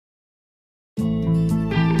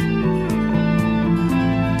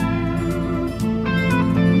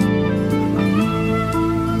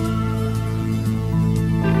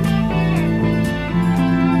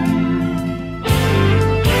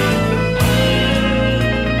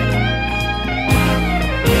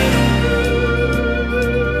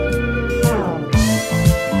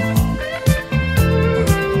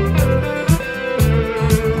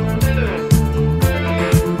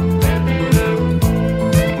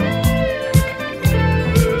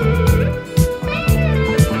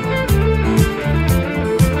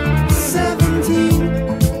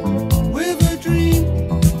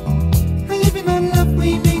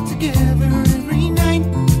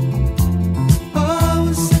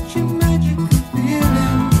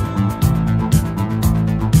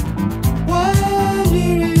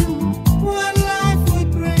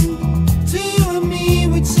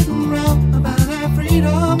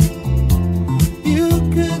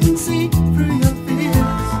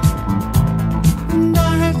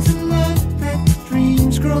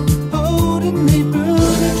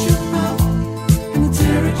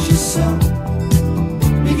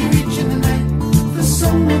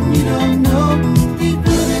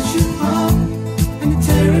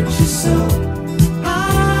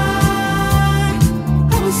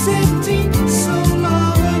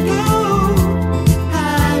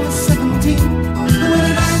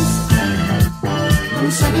on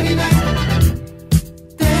a Saturday night.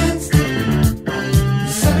 Dance.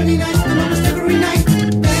 Saturday night and almost every night.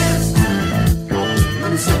 Dance.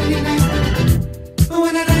 On a Saturday night. Oh,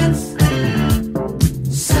 when I dance.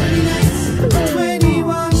 Saturday nights.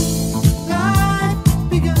 21. Life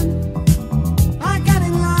begun. I got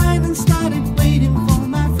in line and started waiting for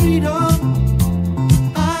my freedom.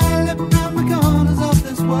 I looked round the corners of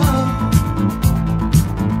this world.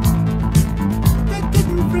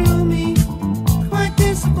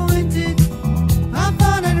 Disappointed. I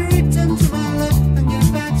thought I'd return to my luck and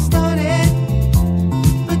get back started,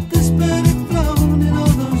 but this bird had flown in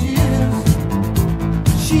all those years.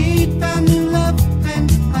 She'd found new love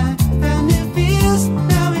and I found new fears.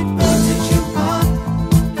 Now it burns at your heart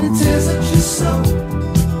and it tears at your soul.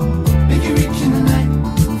 Make you reach in the night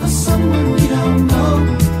for someone you don't know.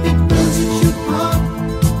 It burns at your heart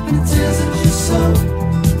and it tears at your soul.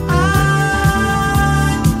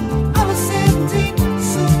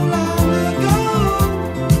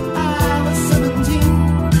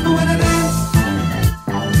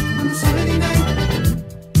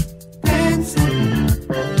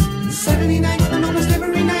 Saturday night and almost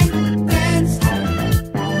every night. Dance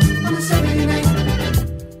on a Saturday night.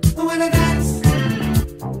 When I dance,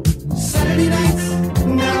 Saturday nights.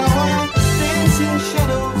 Now I dance in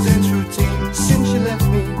shadows and routine. Since you left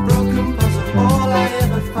me, broken puzzle. All I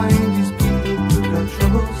ever find is people who got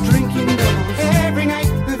troubles, drinking doubles. Every night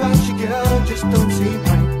without you, girl, just don't seem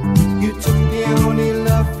right. You took the only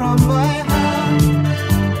love from my heart.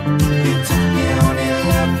 You took the only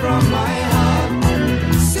love from my heart.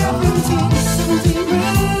 17,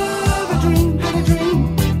 a dream, had a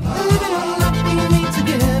dream. Living on love, we made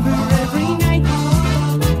together every night.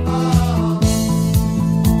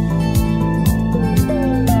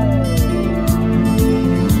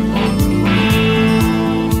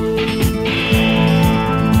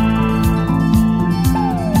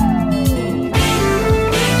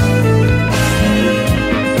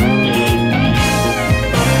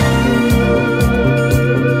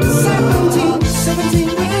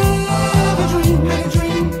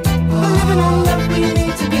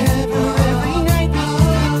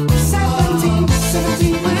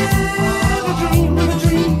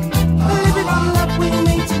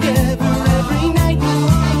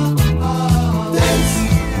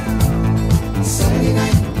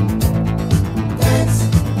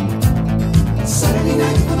 Saturday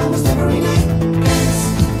night and almost every night. Dance.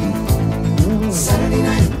 Saturday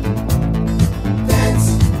night. Dance.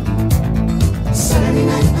 Saturday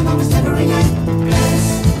night and almost every night.